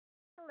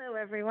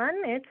everyone.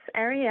 It's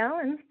Ariel,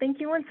 and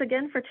thank you once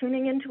again for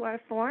tuning into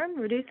our forum,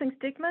 Reducing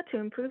Stigma to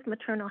Improve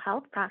Maternal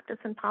Health Practice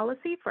and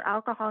Policy for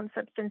Alcohol and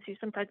Substance Use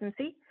in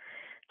Pregnancy.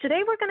 Today,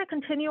 we're going to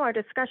continue our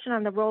discussion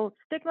on the role of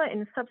stigma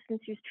in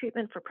substance use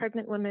treatment for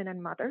pregnant women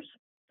and mothers.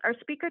 Our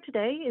speaker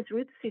today is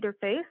Ruth Cedar,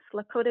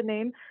 Lakota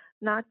name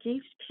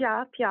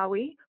Mahpiya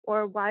Win,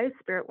 or Wise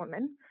Spirit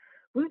Woman.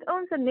 Ruth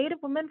owns a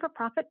Native woman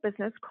for-profit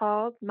business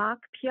called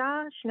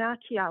Mahpiya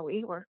Sinakiya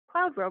Win, or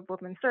Cloud Robe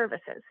Women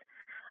Services.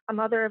 A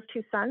mother of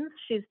two sons,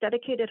 she's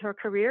dedicated her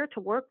career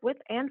to work with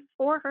and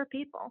for her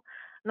people,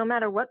 no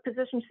matter what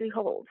position she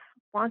holds,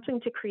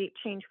 wanting to create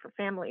change for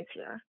families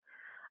here.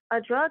 A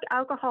drug,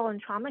 alcohol,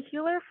 and trauma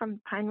healer from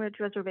Pine Ridge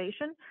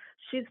Reservation,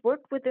 she's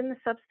worked within the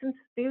substance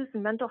abuse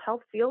and mental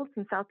health fields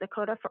in South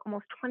Dakota for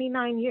almost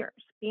 29 years,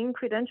 being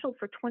credentialed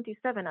for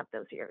 27 of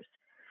those years.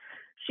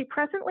 She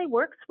presently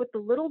works with the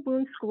Little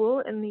Wound School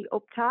in the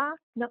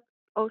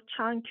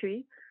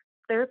Ochantry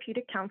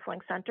Therapeutic Counseling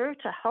Center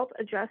to help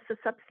address the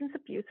substance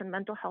abuse and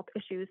mental health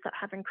issues that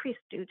have increased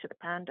due to the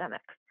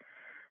pandemic.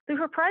 Through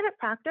her private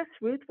practice,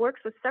 Ruth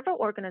works with several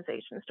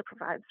organizations to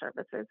provide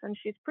services, and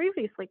she's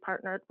previously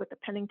partnered with the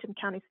Pennington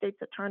County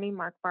State's Attorney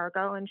Mark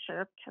Bargo and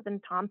Sheriff Kevin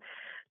Tom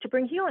to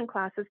bring healing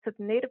classes to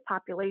the Native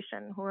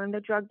population who are in the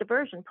drug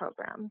diversion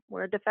program,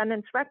 where a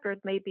defendant's record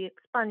may be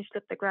expunged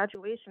if the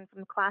graduation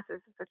from the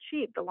classes is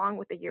achieved along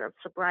with a year of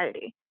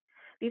sobriety.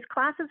 These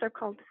classes are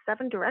called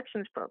 7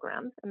 Directions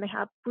programs, and they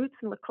have roots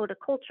in Lakota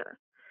culture,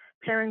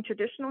 pairing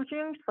traditional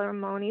healing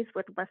ceremonies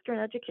with Western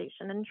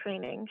education and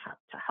training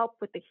to help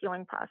with the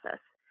healing process.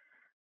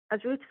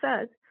 As Ruth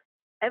says,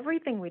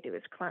 everything we do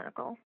is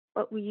clinical,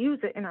 but we use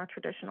it in our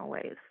traditional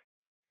ways.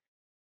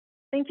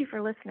 Thank you for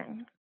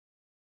listening,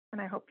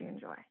 and I hope you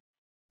enjoy.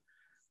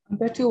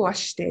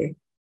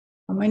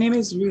 My name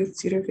is Ruth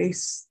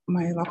Cedarface.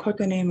 My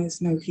Lakota name is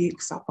Mahpiya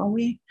Sinakiya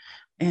Win,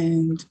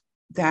 and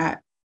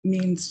that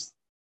means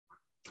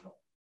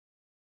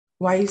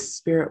Wise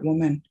Spirit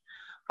Woman.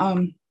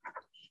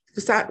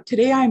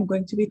 Today I'm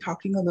going to be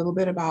talking a little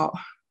bit about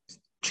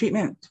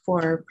treatment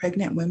for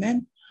pregnant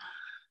women.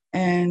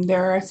 And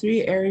there are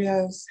 3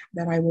 areas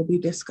that I will be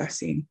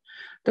discussing.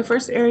 The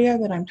first area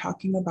that I'm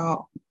talking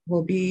about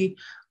will be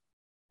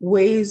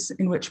ways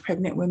in which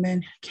pregnant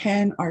women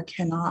can or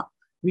cannot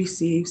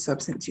receive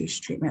substance use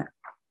treatment.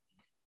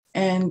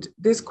 And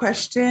this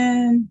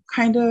question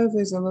kind of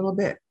is a little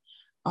bit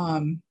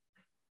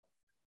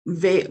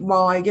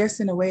well, I guess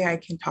in a way I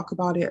can talk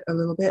about it a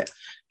little bit,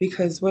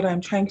 because what I'm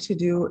trying to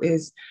do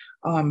is,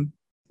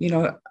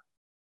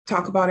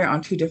 talk about it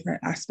on 2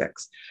 different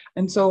aspects.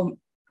 And so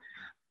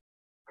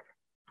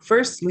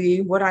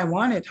firstly, what I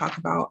want to talk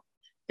about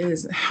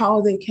is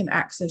how they can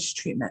access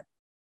treatment.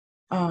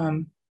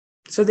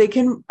 So they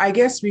can, I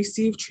guess,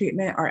 receive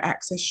treatment or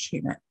access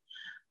treatment.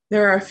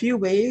 There are a few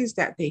ways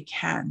that they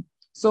can.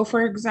 So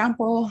for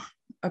example,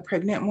 a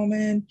pregnant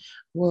woman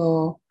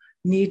will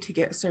need to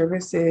get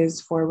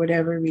services for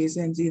whatever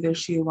reasons. Either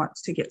she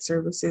wants to get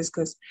services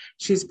because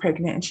she's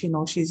pregnant and she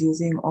knows she's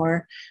using,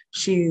 or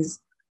she's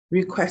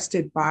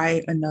requested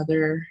by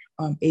another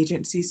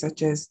agency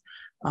such as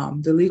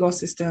the legal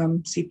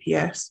system,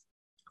 CPS,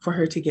 for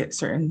her to get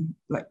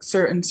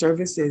certain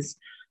services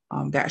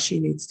that she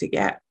needs to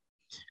get.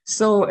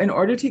 So in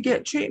order to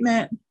get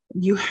treatment,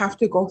 you have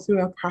to go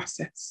through a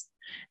process.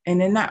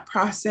 And in that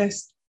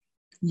process,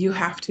 you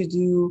have to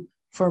do,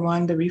 for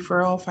one, the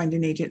referral, find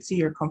an agency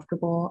you're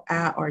comfortable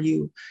at or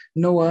you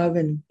know of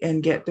and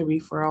get the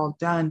referral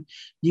done.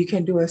 You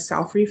can do a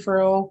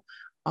self-referral,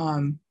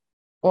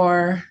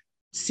 or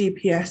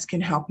CPS can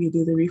help you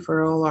do the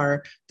referral,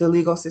 or the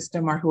legal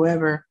system or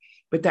whoever,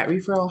 but that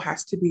referral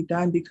has to be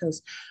done,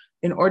 because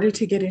in order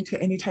to get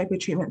into any type of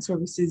treatment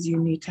services, you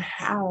need to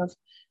have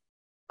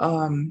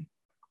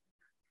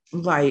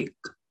like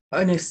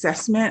an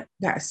assessment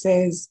that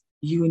says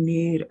you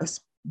need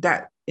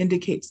that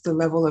indicates the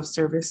level of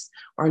service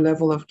or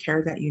level of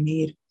care that you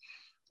need.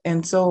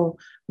 And so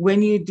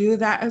when you do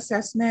that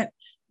assessment,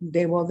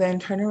 they will then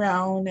turn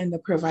around and the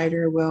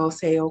provider will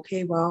say,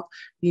 okay, well,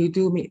 you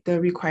do meet the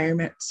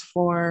requirements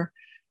for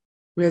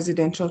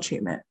residential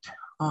treatment.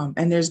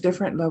 And there's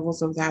different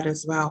levels of that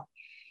as well.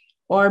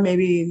 Or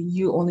maybe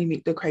you only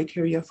meet the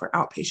criteria for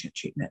outpatient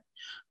treatment.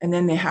 And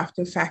then they have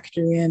to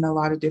factor in a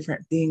lot of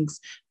different things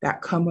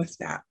that come with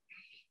that.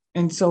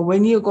 And so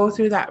when you go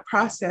through that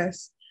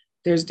process,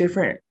 there's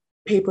different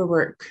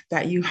paperwork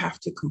that you have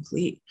to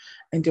complete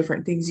and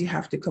different things you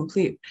have to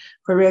complete.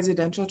 For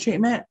residential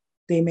treatment,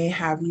 they may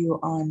have you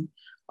on,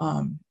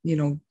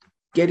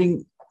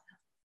 getting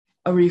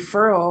a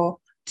referral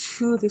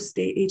to the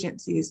state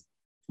agencies.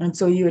 And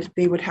so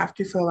they would have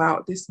to fill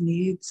out this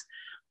needs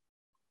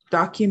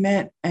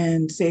document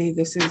and say,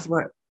 this is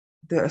what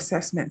the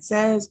assessment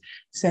says,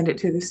 send it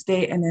to the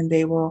state, and then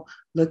they will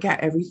look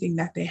at everything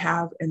that they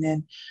have and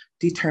then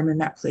determine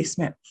that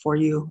placement for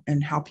you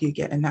and help you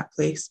get in that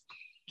place.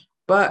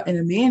 But in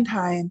the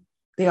meantime,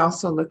 they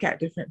also look at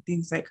different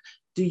things like,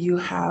 do you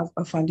have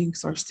a funding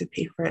source to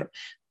pay for it?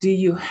 Do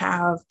you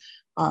have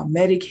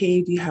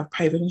Medicaid? Do you have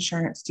private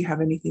insurance? Do you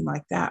have anything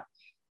like that?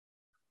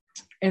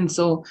 And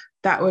so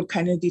that would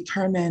kind of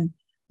determine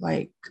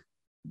like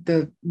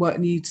what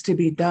needs to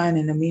be done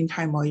in the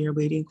meantime while you're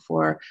waiting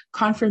for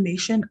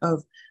confirmation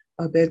of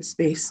a bed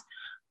space.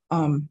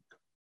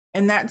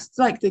 And that's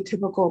like the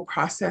typical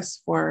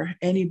process for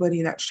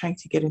anybody that's trying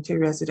to get into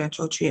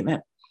residential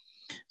treatment.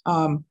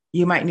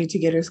 You might need to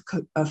get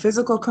a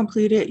physical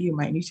completed. You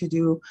might need to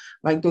do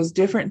like those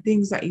different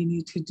things that you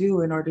need to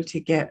do in order to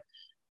get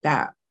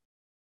that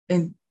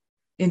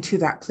into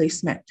that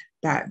placement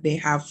that they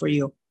have for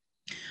you.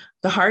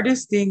 The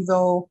hardest thing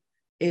though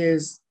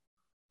is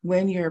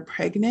when you're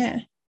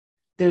pregnant,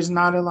 there's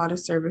not a lot of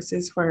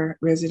services for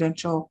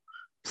residential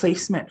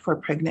placement for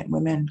pregnant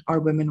women or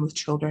women with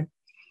children.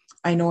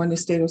 I know in the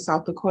state of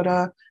South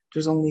Dakota,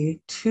 there's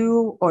only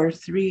two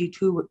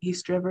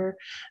East River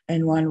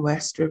and one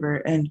West River,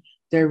 and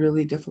they're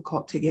really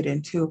difficult to get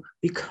into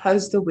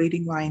because the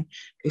waiting line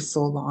is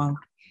so long.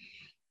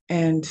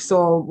 And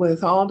so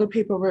with all the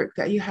paperwork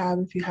that you have,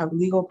 if you have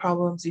legal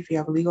problems, if you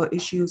have legal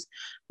issues,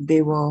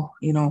 they will,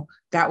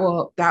 that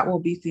will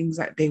be things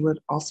that they would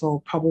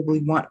also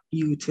probably want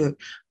you to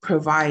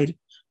provide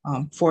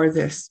for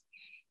this.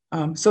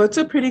 So it's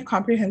a pretty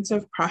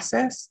comprehensive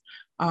process.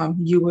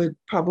 You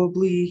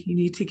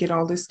need to get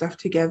all this stuff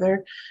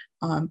together,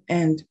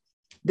 and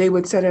they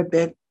would set a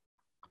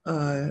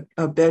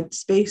bed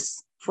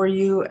space for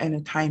you and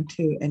a time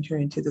to enter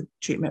into the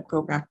treatment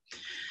program.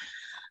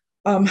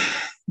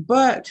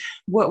 But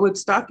what would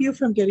stop you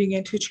from getting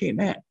into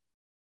treatment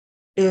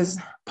is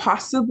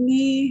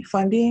possibly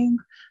funding.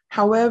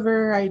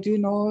 However, I do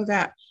know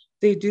that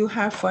they do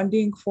have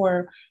funding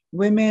for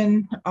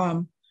women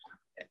and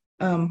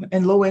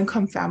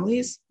low-income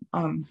families.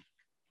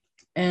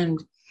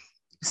 And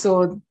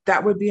so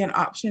that would be an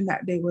option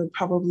that they would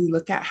probably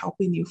look at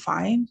helping you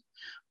find.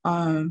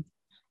 And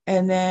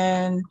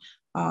then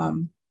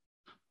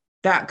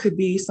that could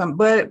be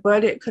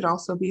but it could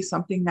also be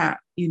something that,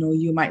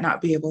 you might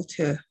not be able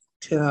to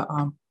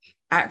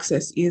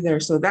access either.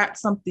 So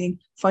that's something,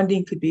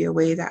 funding could be a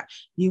way that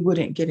you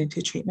wouldn't get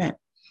into treatment.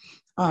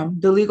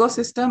 The legal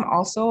system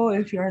also,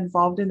 if you're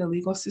involved in the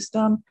legal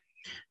system,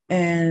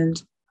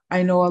 and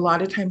I know a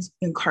lot of times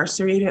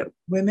incarcerated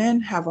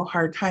women have a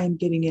hard time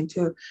getting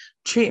into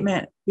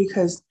treatment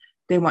because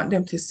they want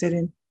them to sit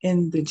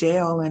in the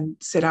jail and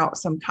sit out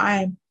some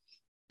time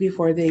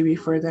before they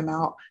refer them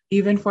out.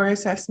 Even for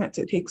assessments,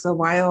 it takes a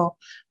while.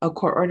 A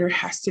court order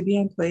has to be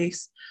in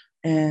place,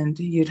 and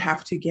you'd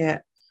have to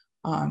get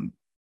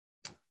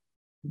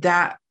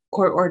that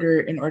court order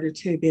in order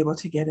to be able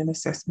to get an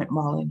assessment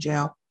while in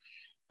jail.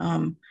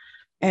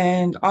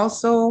 And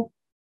also,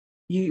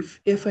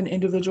 if an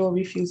individual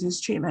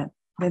refuses treatment,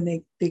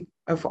 then they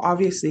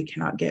obviously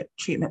cannot get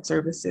treatment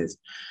services.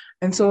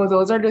 And so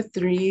those are the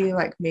three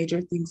like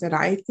major things that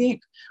I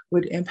think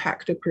would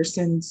impact a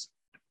person's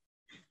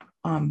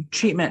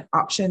treatment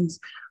options.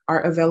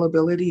 Are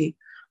availability.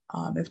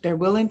 If they're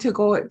willing to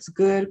go, it's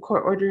good.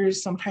 Court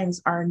orders sometimes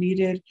are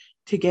needed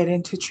to get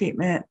into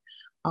treatment.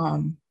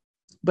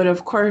 But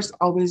of course,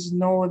 always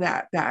know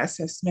that that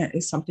assessment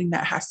is something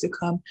that has to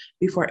come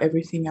before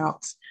everything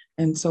else.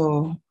 And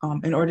so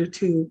in order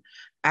to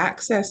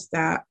access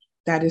that,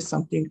 that is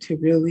something to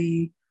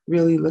really,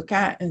 really look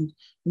at and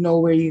know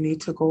where you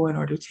need to go in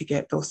order to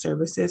get those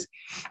services.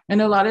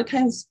 And a lot of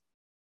times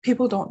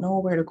people don't know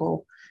where to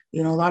go.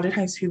 A lot of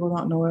times people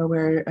don't know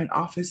where an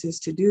office is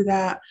to do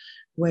that,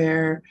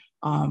 where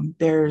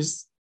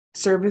there's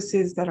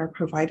services that are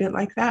provided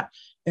like that.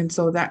 And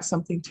so that's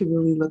something to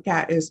really look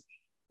at, is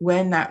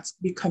when that's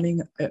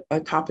becoming a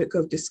topic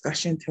of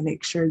discussion, to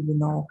make sure you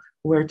know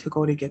where to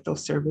go to get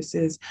those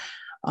services.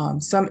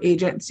 Some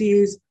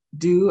agencies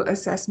do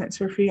assessments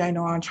for free. I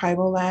know on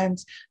tribal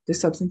lands, the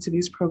substance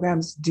abuse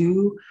programs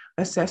do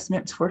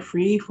assessments for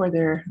free for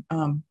their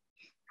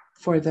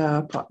for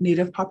the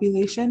Native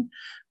population.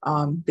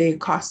 They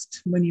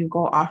cost when you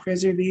go off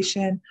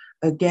reservation.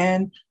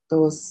 Again,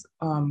 those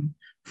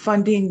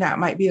funding that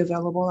might be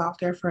available out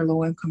there for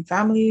low-income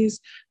families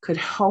could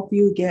help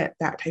you get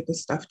that type of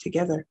stuff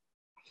together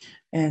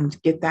and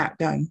get that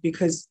done,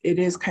 because it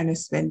is kind of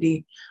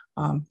spendy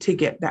to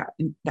get that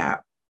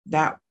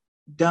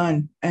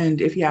done.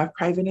 And if you have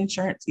private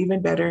insurance,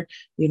 even better.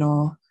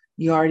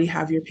 You already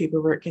have your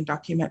paperwork and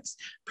documents.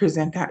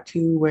 Present that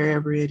to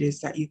wherever it is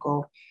that you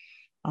go.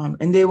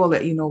 And they will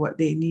let you know what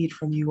they need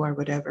from you or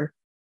whatever.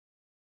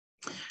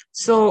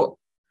 So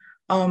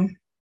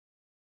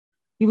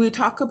we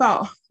talk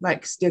about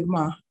like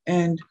stigma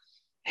and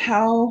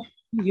how,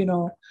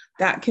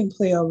 that can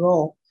play a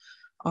role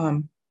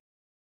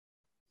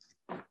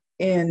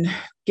in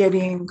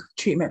getting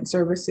treatment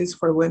services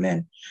for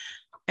women.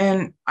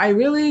 And I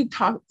really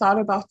thought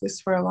about this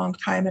for a long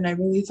time. And I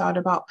really thought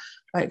about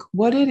like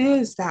what it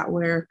is that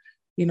we're,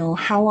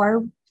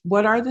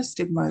 what are the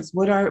stigmas?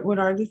 What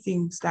are the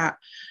things that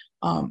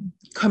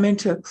come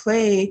into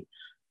play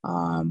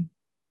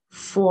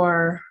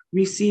for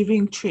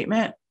receiving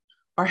treatment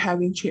or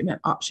having treatment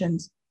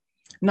options?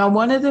 Now,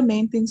 one of the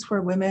main things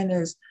for women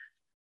is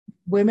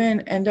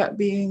women end up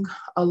being,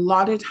 a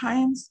lot of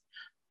times,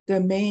 the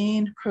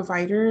main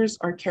providers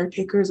or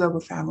caretakers of a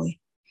family.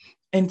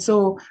 And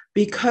so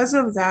because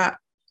of that,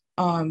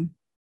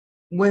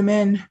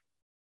 women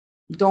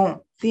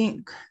don't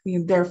think,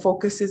 their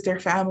focus is their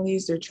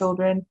families, their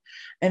children.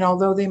 And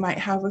although they might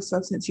have a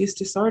substance use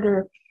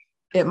disorder,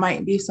 it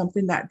might be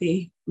something that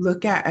they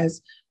look at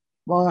as,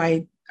 well,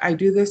 I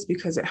do this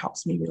because it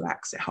helps me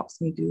relax. It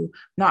helps me do,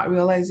 not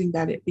realizing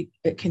that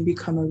it can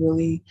become a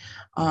really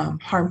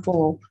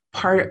harmful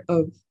part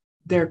of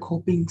their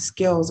coping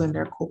skills and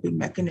their coping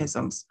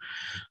mechanisms.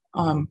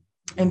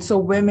 And so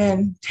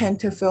women tend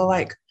to feel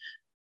like,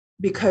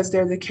 because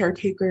they're the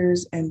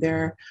caretakers and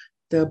they're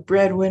the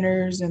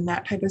breadwinners and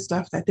that type of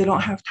stuff, that they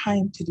don't have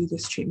time to do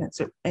this treatment,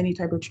 so any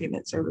type of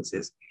treatment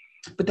services.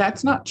 But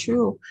that's not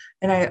true.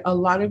 And a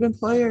lot of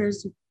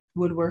employers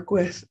would work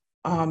with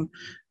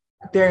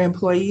their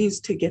employees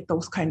to get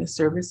those kind of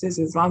services,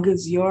 as long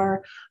as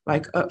you're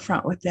like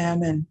upfront with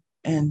them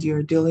and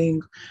you're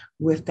dealing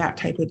with that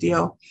type of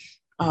deal.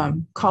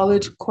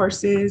 College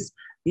courses,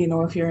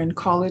 if you're in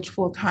college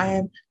full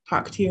time,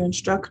 talk to your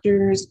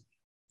instructors,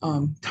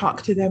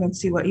 talk to them and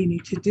see what you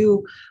need to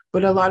do.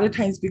 But a lot of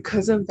times,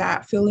 because of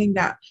that feeling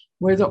that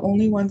we're the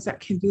only ones that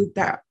can do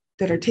that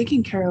are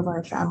taking care of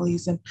our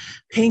families and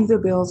paying the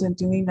bills and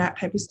doing that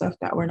type of stuff,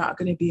 that we're not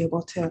going to be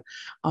able to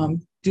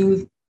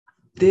do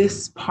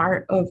this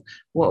part of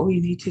what we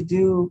need to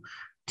do,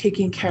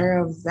 taking care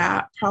of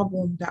that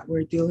problem that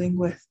we're dealing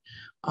with.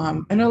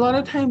 And a lot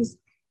of times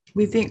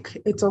we think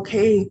it's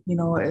okay,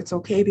 it's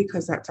okay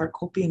because that's our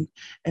coping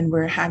and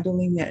we're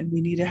handling it, and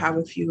we need to have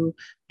a few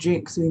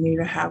drinks, we need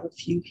to have a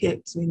few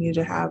hits, we need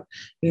to have,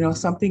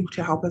 something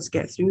to help us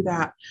get through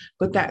that.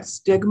 But that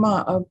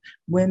stigma of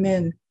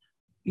women,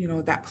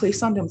 that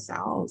place on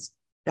themselves,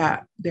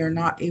 that they're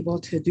not able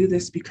to do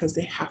this because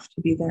they have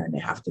to be there and they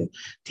have to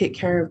take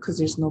care of, because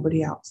there's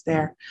nobody else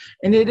there.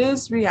 And it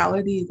is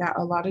reality that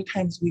a lot of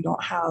times we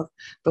don't have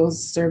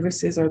those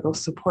services or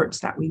those supports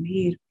that we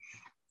need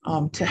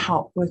to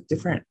help with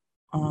different,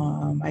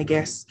 I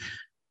guess,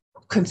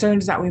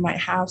 concerns that we might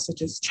have,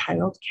 such as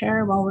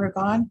childcare while we're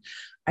gone.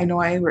 I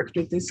know I worked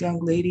with this young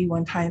lady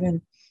one time,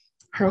 and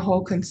her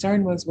whole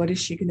concern was, what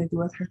is she going to do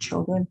with her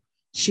children?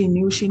 She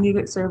knew she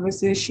needed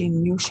services. She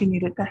knew she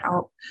needed the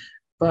help,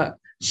 but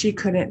she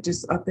couldn't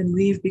just up and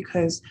leave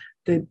because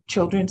the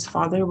children's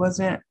father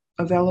wasn't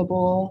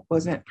available,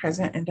 wasn't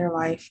present in their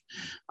life.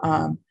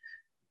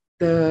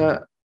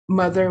 The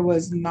mother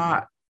was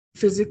not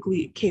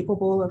physically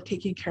capable of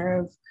taking care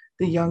of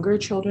the younger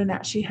children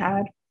that she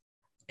had.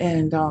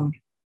 And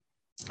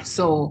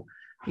so,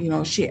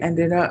 she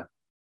ended up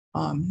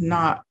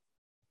not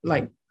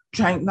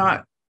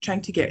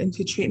trying to get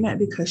into treatment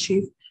because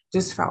she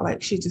just felt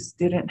like she just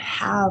didn't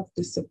have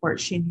the support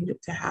she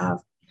needed to have.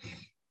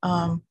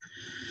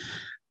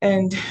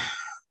 And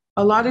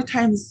a lot of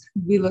times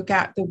we look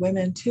at the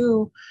women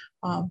too.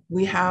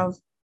 We have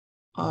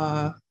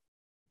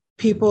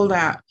people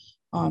that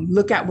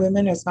look at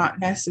women as not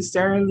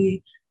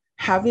necessarily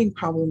having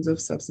problems of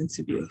substance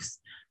abuse,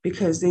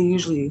 because they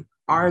usually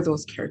are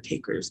those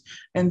caretakers.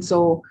 And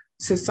so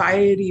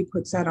society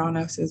puts that on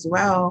us as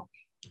well,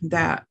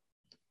 that,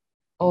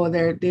 oh,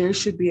 they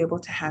should be able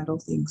to handle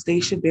things. They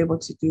should be able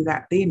to do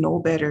that. They know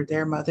better.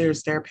 Their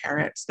mothers, their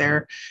parents,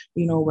 their,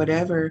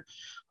 whatever.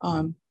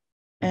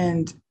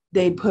 And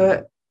they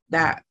put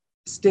that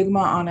stigma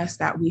on us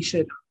that we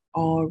should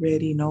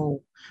already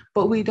know,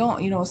 but we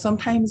don't.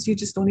 Sometimes you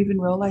just don't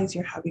even realize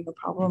you're having a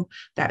problem,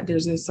 that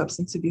there's a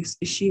substance abuse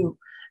issue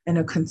and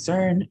a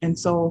concern. And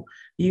so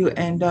you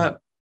end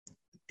up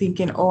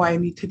thinking, oh, I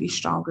need to be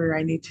stronger,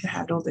 I need to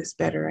handle this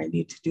better, I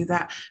need to do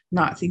that,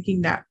 not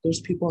thinking that there's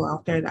people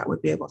out there that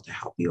would be able to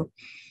help you.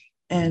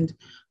 And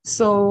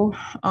so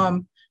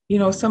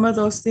some of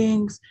those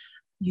things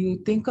you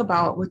think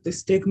about with the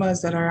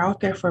stigmas that are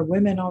out there for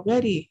women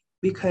already,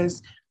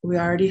 because we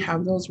already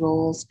have those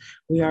roles.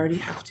 We already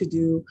have to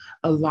do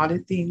a lot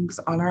of things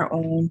on our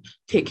own,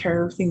 take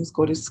care of things,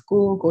 go to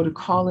school, go to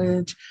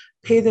college,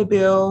 pay the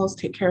bills,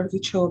 take care of the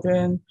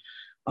children.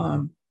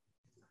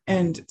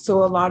 And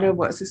so a lot of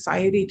what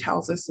society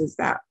tells us is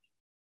that,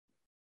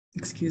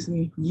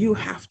 you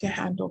have to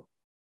handle.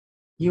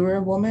 You're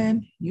a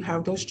woman, you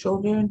have those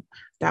children,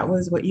 that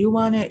was what you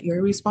wanted,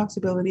 your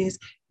responsibilities,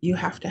 you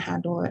have to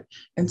handle it.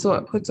 And so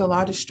it puts a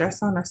lot of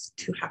stress on us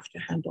to have to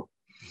handle.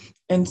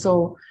 And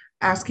so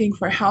asking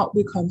for help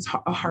becomes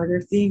a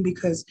harder thing,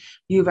 because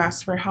you've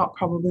asked for help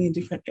probably in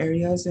different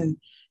areas and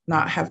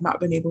have not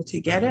been able to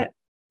get it,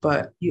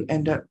 but you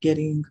end up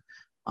getting.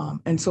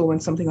 And so when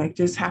something like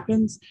this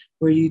happens,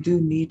 where you do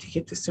need to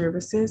get the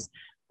services,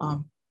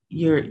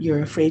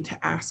 you're afraid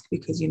to ask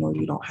because you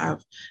don't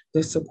have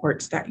the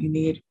supports that you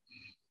need.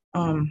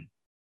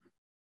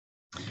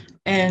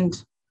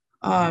 And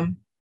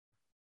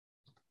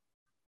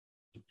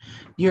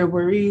your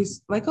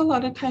worries, like a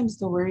lot of times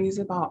the worries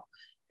about,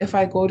 if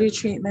I go to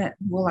treatment,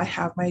 will I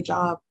have my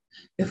job?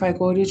 If I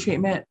go to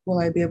treatment, will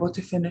I be able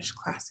to finish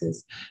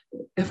classes?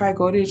 If I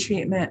go to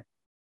treatment,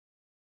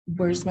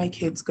 where's my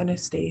kids going to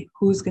stay?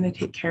 Who's going to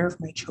take care of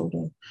my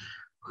children?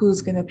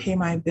 Who's going to pay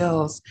my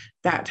bills?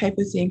 That type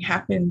of thing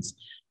happens.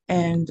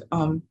 And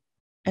a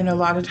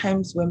lot of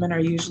times women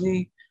are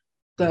usually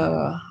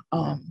the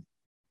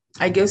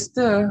I guess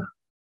the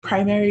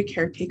primary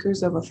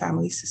caretakers of a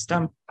family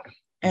system.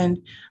 And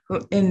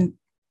in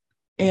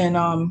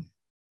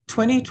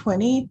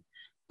 2020,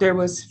 there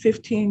was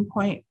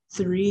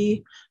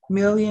 15.3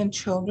 million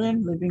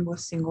children living with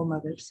single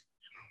mothers.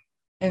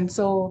 And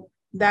so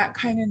that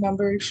kind of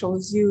number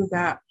shows you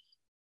that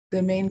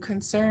the main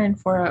concern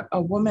for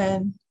a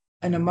woman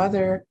and a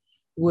mother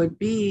would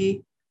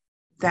be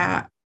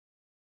that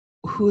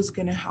who's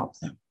going to help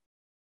them?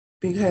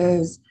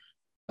 Because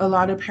a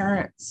lot of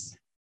parents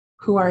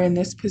who are in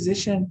this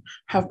position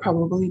have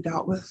probably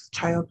dealt with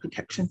child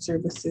protection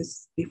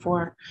services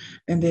before,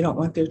 and they don't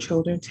want their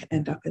children to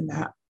end up in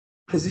that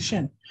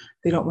position.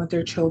 They don't want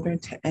their children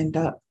to end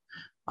up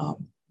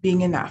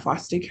being in that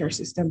foster care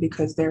system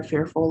because they're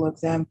fearful of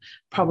them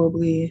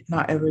probably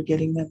not ever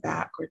getting them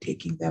back or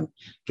getting them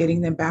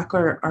back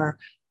or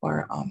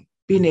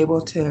being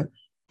able to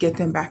get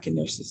them back in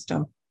their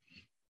system.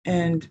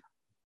 And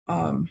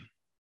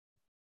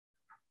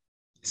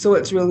so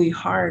it's really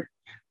hard.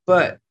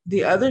 But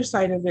the other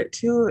side of it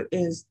too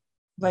is,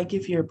 like,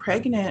 if you're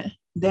pregnant,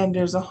 then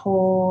there's a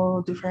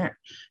whole different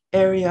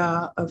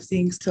area of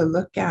things to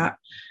look at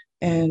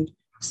and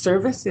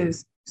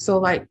services. So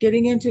like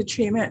getting into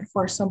treatment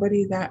for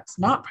somebody that's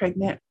not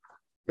pregnant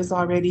is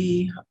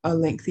already a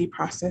lengthy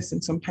process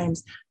and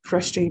sometimes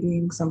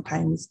frustrating.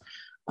 Sometimes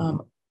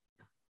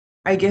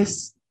I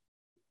guess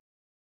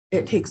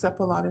it takes up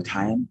a lot of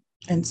time.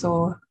 And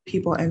so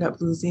people end up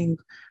losing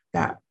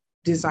that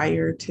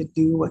desire to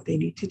do what they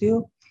need to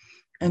do.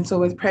 And so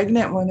with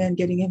pregnant women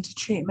getting into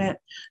treatment,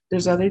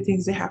 there's other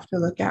things they have to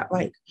look at,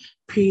 like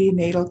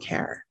prenatal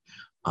care.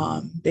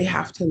 They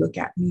have to look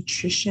at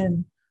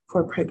nutrition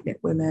for pregnant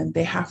women.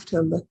 They have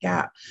to look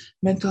at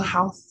mental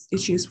health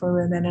issues for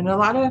women. And a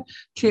lot of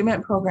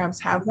treatment programs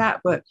have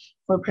that, but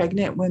for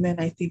pregnant women,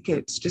 I think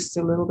it's just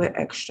a little bit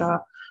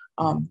extra,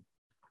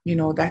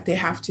 that they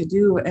have to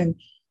do. And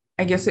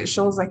I guess it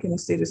shows, like in the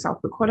state of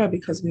South Dakota,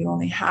 because we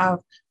only have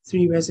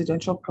 3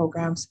 residential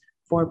programs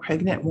for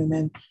pregnant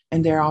women,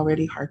 and they're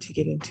already hard to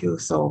get into.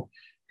 So,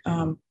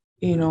 I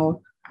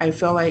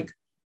feel like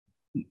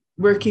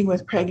working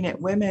with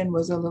pregnant women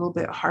was a little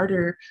bit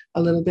harder,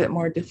 a little bit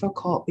more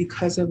difficult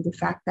because of the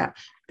fact that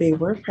they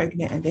were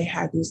pregnant and they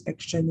had these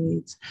extra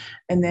needs.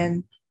 And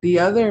then the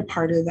other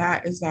part of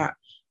that is that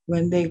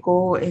when they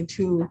go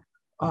into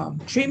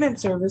treatment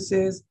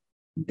services,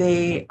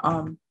 they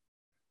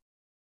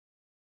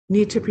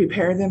need to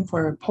prepare them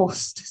for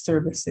post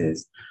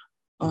services,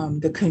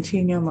 the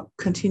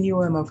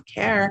continuum of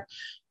care,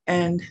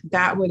 and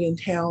that would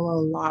entail a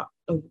lot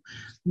of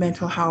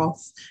mental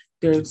health.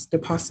 There's the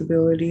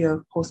possibility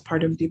of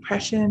postpartum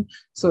depression.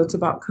 So it's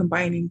about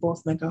combining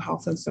both mental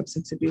health and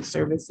substance abuse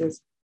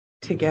services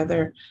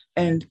together.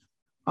 And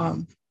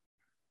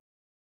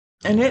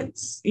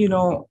it's,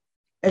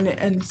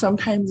 and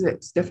sometimes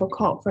it's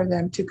difficult for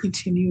them to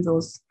continue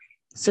those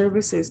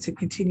services, to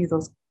continue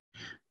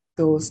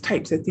those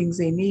types of things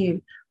they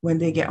need when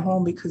they get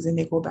home, because then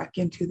they go back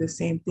into the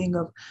same thing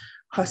of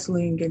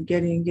hustling and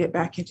get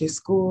back into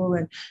school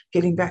and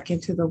getting back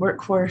into the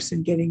workforce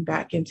and getting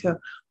back into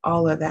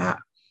all of that.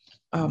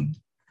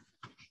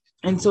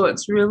 And so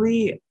it's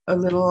really a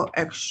little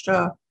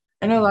extra.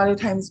 And a lot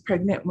of times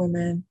pregnant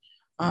women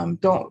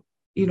don't,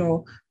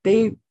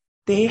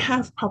 they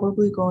have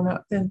probably grown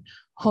up in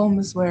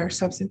homes where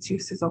substance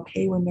use is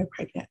okay when they're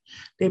pregnant.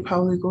 They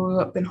probably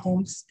grew up in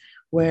homes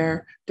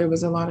where there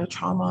was a lot of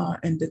trauma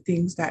and the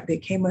things that they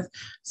came with.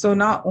 So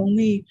not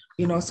only,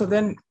 so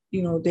then,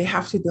 they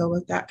have to deal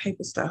with that type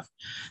of stuff.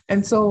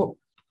 And so,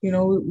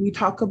 we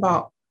talk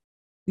about,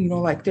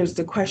 like there's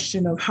the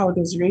question of how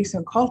does race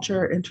and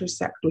culture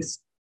intersect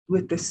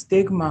with the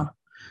stigma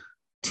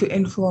to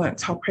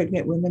influence how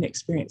pregnant women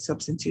experience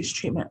substance use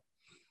treatment.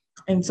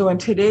 And so in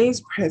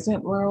today's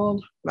present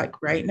world,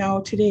 like right now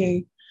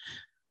today,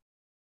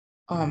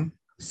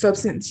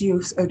 substance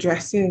use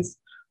addresses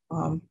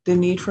the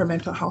need for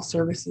mental health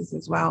services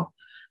as well.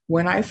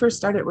 When I first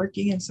started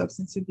working in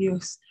substance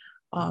abuse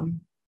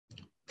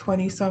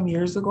 20 some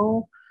years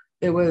ago,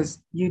 it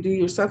was you do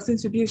your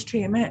substance abuse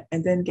treatment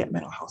and then get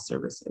mental health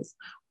services.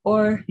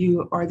 Or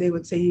they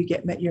would say you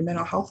get your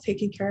mental health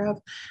taken care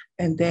of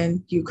and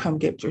then you come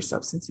get your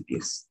substance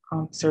abuse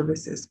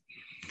services.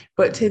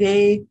 But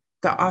today,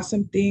 the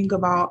awesome thing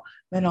about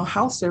mental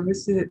health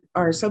services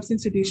or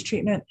substance abuse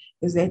treatment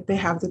is that they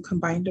have the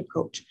combined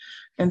approach.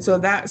 And so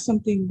that's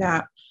something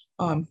that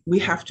we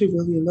have to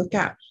really look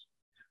at,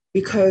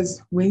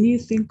 because when you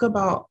think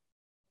about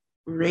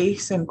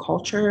race and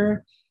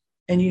culture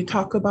and you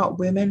talk about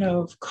women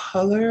of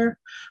color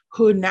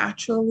who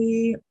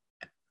naturally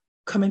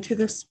come into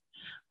this,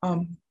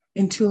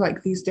 into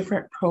like these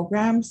different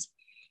programs,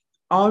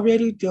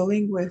 already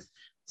dealing with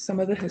some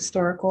of the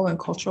historical and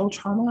cultural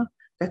trauma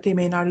that they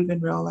may not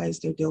even realize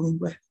they're dealing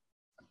with.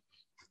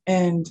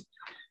 And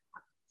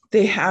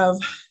they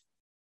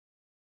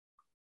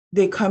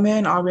come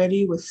in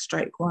already with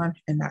strike one,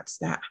 and that's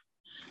that.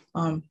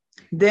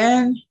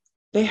 Then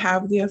they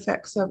have the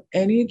effects of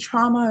any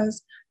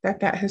traumas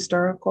that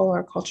historical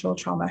or cultural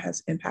trauma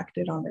has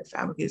impacted on their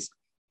families.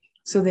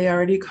 So they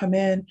already come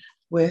in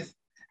with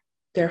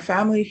their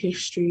family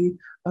history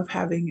of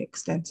having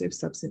extensive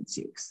substance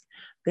use.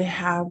 They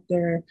have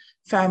their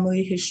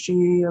family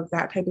history of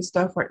that type of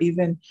stuff, or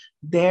even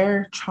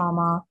their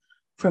trauma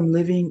from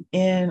living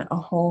in a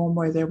home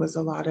where there was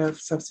a lot of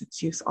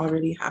substance use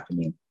already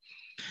happening.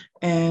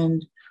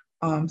 And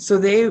so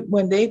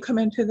when they come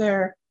into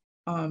their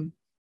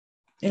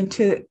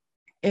into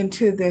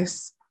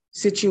this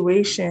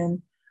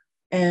situation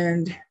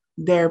and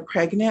they're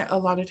pregnant, a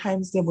lot of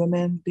times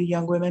the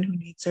young women who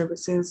need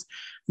services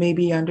may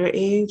be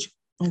underage,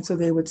 and so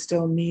they would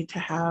still need to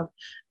have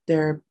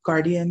their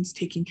guardians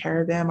taking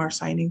care of them or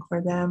signing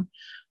for them.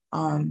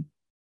 And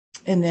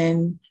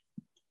then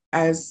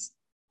as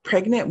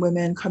pregnant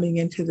women coming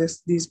into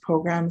these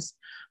programs,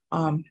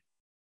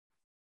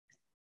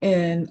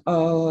 in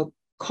a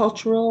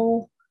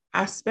cultural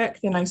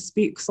aspect, and I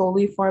speak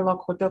solely for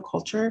Lakota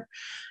culture,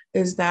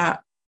 is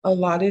that a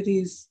lot of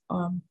these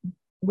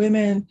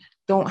women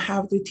don't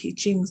have the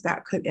teachings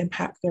that could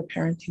impact their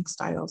parenting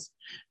styles.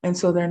 And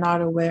so they're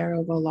not aware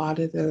of a lot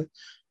of the,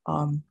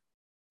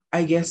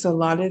 I guess, a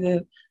lot of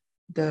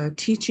the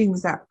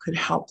teachings that could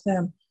help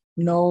them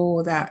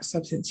know that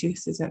substance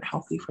use isn't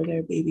healthy for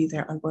their baby,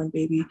 their unborn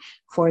baby,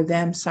 for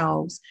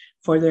themselves,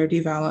 for their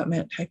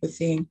development type of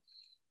thing.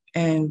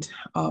 And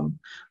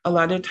a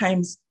lot of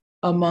times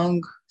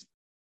among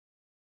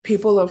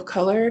people of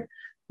color,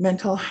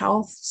 mental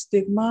health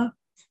stigma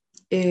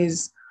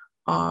is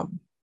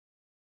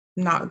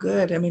not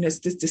good. I mean, it's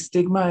just the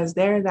stigma is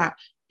there that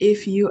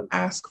if you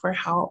ask for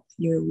help,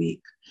 you're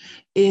weak.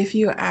 If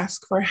you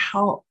ask for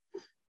help,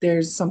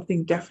 there's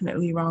something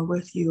definitely wrong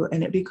with you,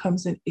 and it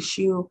becomes an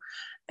issue.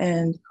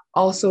 And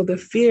also the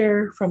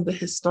fear from the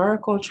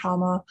historical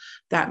trauma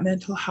that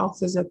mental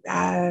health is a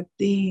bad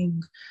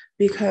thing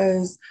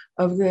because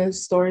of the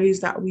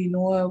stories that we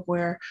know of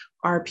where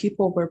our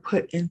people were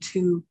put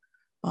into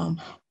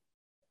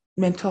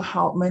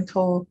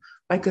mental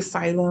like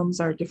asylums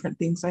or different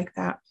things like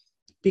that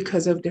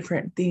because of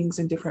different things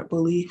and different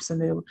beliefs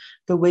and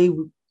the way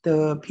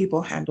the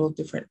people handle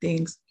different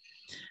things.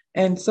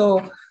 And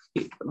so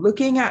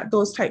looking at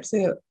those types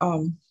of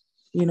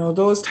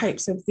those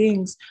types of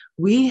things,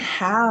 we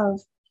have,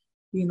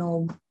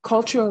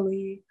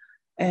 culturally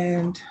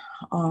and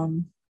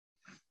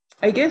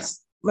I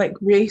guess like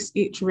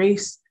each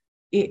race,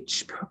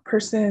 each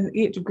person,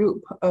 each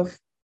group of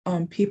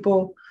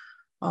people,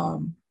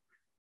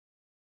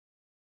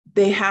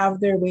 they have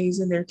their ways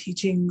and their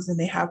teachings, and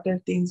they have their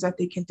things that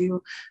they can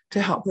do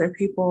to help their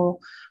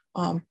people.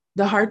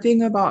 The hard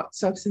thing about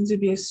substance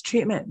abuse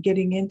treatment,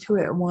 getting into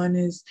it, one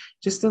is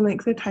just the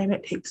length of time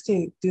it takes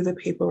to do the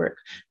paperwork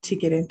to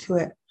get into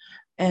it.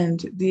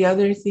 And the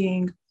other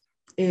thing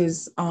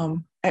is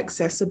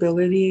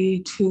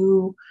accessibility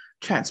to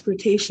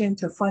transportation,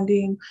 to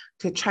funding,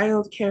 to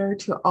childcare,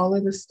 to all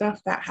of the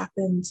stuff that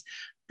happens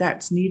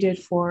that's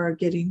needed for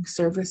getting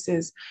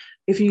services.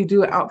 If you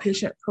do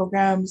outpatient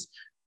programs,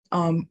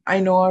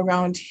 I know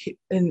around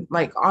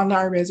on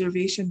our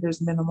reservation,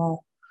 there's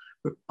minimal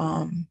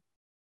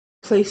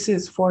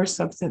places for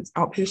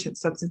outpatient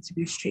substance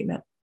abuse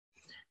treatment.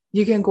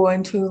 You can go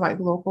into like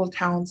local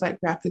towns like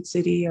Rapid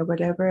City or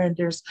whatever, and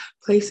there's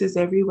places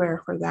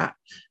everywhere for that.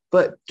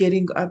 But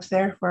getting up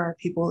there for our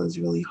people is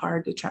really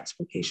hard, the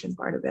transportation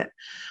part of it.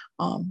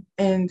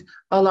 And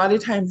a lot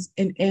of times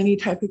in any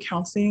type of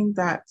counseling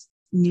that's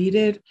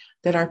needed,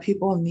 that our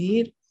people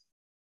need,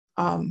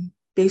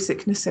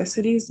 basic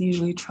necessities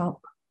usually trump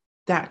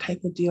that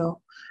type of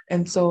deal.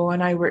 And so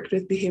when I worked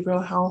with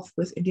behavioral health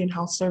with Indian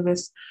Health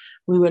Service,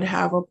 we would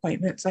have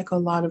appointments, like a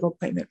lot of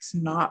appointments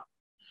not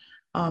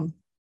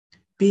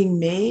being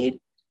made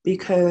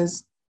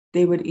because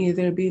they would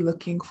either be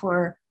looking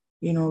for,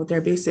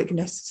 their basic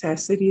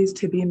necessities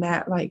to be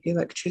met, like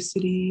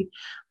electricity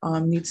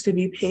needs to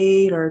be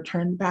paid or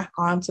turned back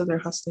on. So they're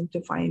hustling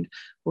to find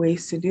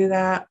ways to do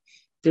that.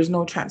 There's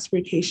no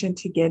transportation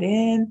to get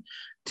in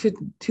to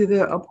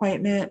the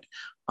appointment.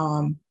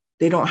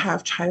 They don't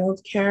have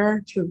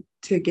childcare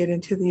to get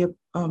into the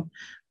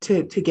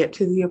to get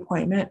to the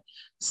appointment.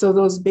 So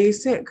those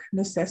basic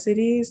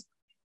necessities,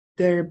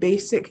 their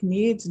basic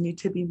needs need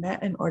to be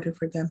met in order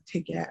for them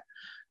to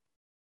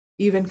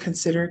even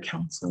consider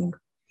counseling.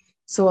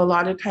 So a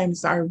lot of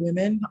times our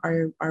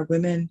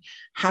women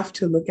have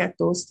to look at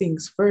those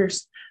things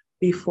first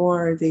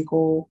before they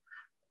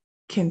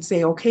can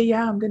say, okay,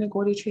 yeah, I'm going to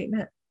go to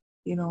treatment.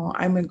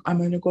 I'm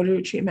going to go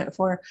to treatment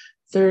for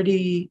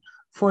 30,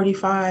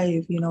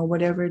 45,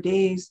 whatever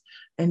days.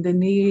 And the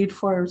need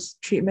for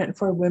treatment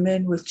for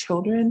women with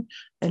children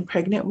and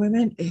pregnant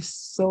women is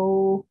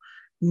so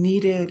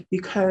needed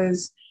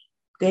because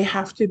they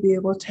have to be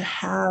able to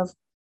have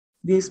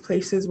these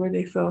places where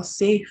they feel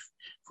safe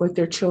with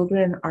their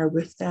children are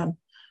with them.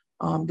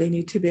 They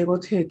need to be able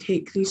to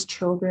take these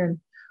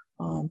children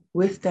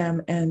with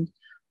them, and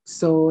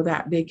so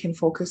that they can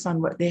focus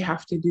on what they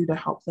have to do to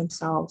help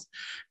themselves.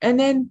 And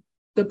then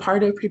the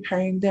part of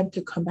preparing them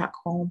to come back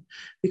home,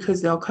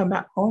 because they'll come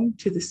back home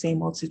to the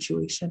same old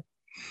situation.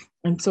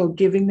 And so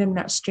giving them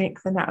that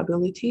strength and that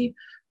ability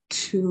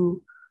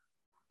to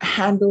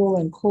handle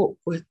and cope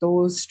with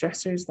those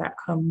stressors that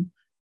come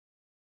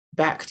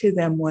back to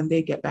them when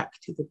they get back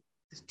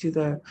to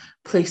the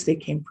place they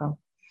came from.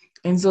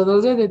 And so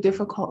those are the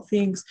difficult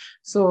things.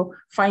 So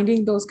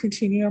finding those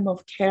continuum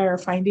of care,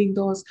 finding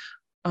those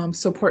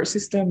support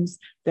systems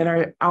that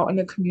are out in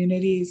the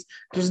communities.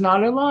 There's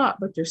not a lot,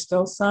 but there's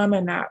still some,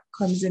 and that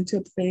comes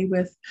into play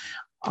with,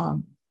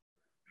 I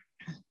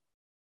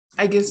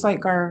guess,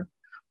 like our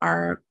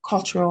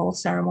cultural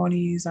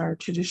ceremonies, our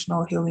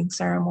traditional healing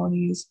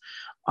ceremonies,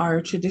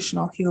 our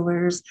traditional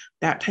healers,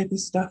 that type of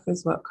stuff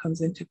is what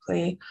comes into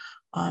play.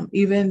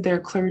 Even their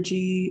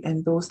clergy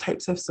and those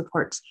types of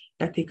supports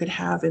that they could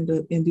have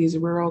in these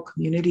rural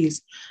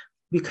communities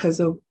because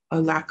of a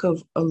lack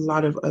of a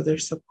lot of other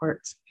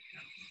supports.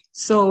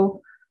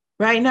 So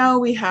right now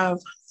we have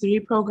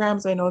 3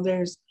 programs. I know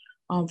there's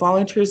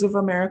Volunteers of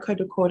America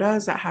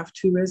Dakotas that have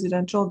 2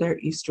 residential, they're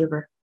East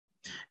River.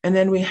 And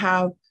then we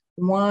have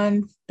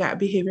one that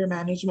Behavior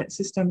Management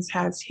Systems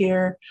has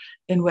here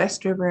in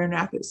West River and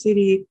Rapid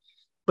City,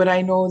 but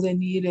I know the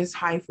need is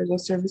high for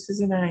those services,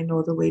 and I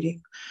know the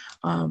waiting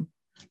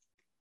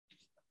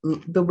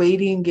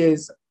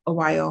is a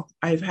while.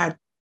 I've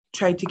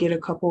tried to get a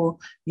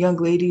couple young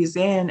ladies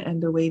in,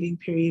 and the waiting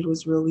period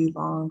was really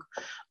long.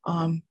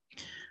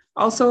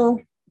 Also,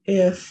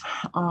 if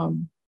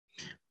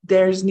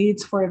there's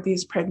needs for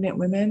these pregnant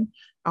women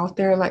out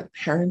there, like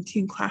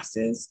parenting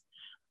classes,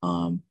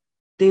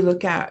 they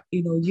look at,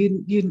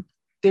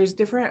 there's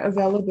different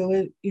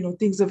availability,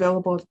 things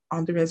available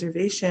on the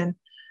reservation,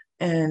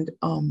 and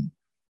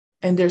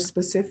there's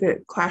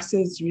specific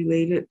classes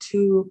related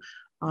to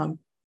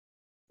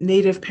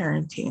Native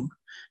parenting.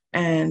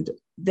 And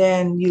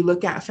then you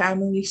look at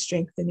family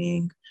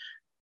strengthening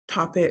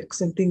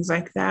topics and things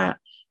like that.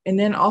 And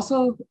then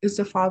also is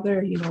the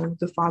father,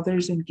 the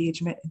father's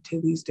engagement into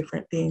these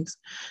different things.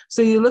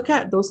 So you look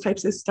at those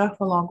types of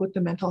stuff along with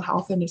the mental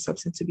health and the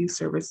substance abuse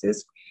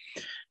services.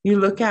 You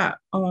look at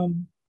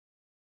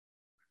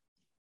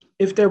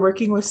if they're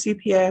working with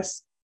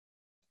CPS,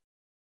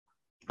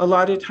 a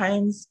lot of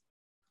times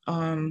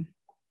the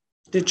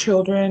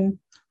children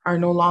are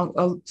no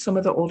longer, some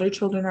of the older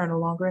children are no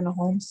longer in the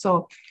home.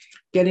 So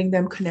getting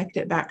them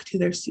connected back to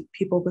their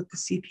people with the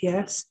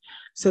CPS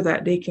so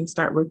that they can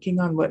start working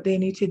on what they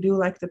need to do,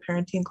 like the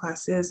parenting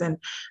classes and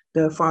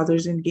the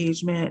father's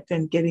engagement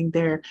and getting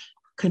their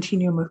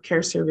continuum of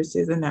care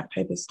services and that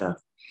type of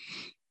stuff.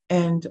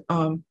 And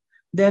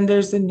then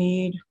there's the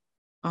need,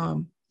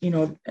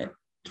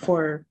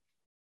 for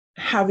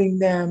having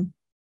them,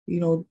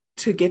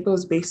 to get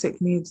those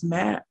basic needs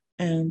met,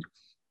 and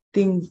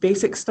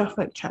basic stuff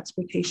like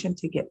transportation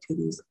to get to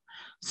these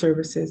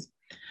services.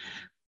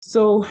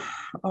 So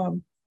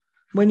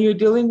when you're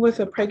dealing with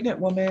a pregnant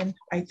woman,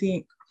 I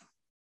think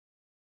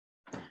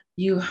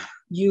you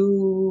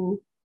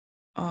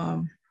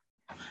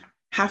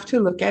have to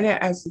look at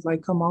it as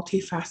like a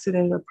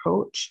multifaceted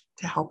approach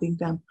to helping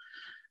them.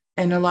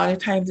 And a lot of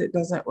times it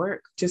doesn't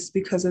work just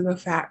because of the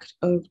fact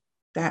of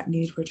that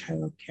need for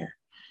childcare,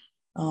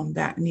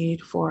 that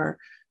need for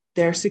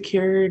their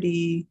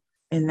security,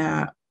 and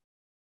that,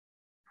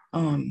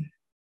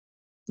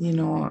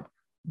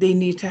 they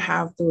need to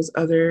have those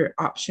other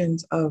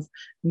options of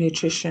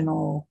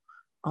nutritional,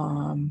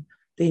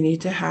 they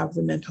need to have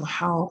the mental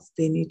health,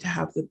 they need to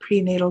have the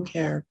prenatal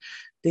care,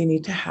 they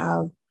need to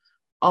have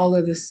all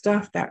of the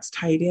stuff that's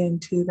tied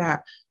into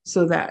that,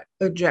 so that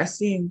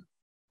addressing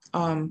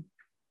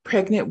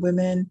pregnant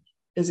women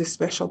is a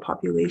special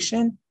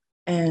population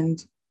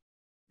and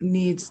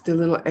needs the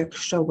little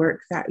extra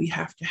work that we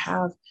have to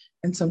have.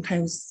 And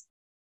sometimes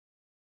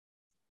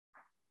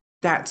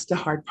that's the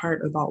hard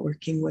part about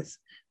working with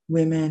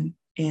women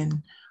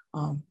in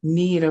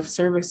need of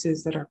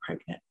services that are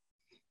pregnant.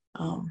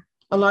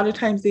 A lot of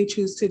times they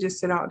choose to just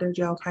sit out their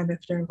jail time if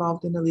they're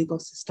involved in the legal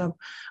system.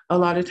 A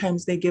lot of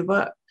times they give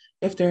up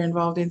if they're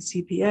involved in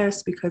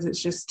CPS because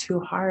it's just too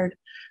hard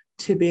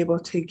to be able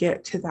to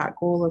get to that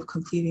goal of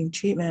completing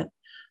treatment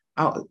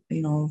out,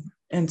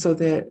 and so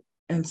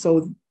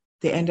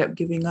they end up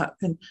giving up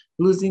and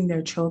losing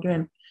their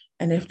children.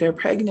 And if they're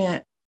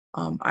pregnant,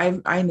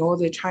 I know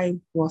the tribe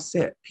will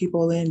sit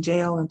people in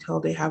jail until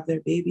they have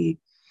their baby,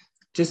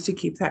 just to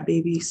keep that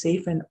baby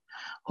safe and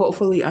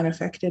hopefully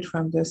unaffected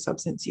from the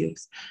substance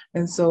use.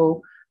 And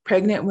so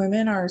pregnant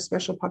women are a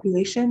special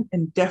population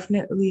and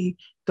definitely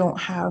don't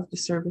have the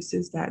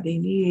services that they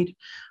need,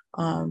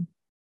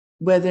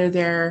 whether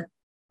they're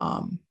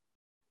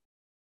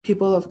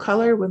people of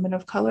color, women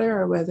of color,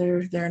 or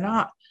whether they're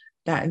not.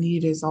 That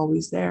need is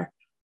always there.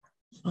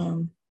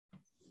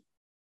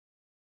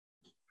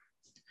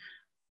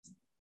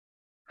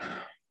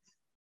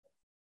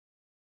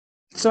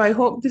 So I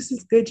hope this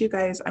is good, you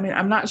guys. I mean,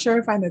 I'm not sure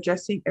if I'm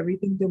addressing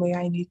everything the way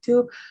I need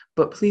to,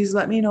 but please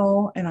let me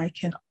know and I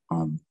can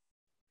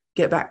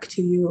get back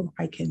to you.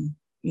 I can,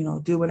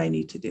 do what I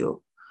need to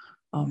do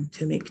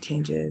to make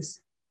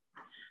changes.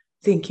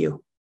 Thank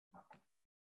you.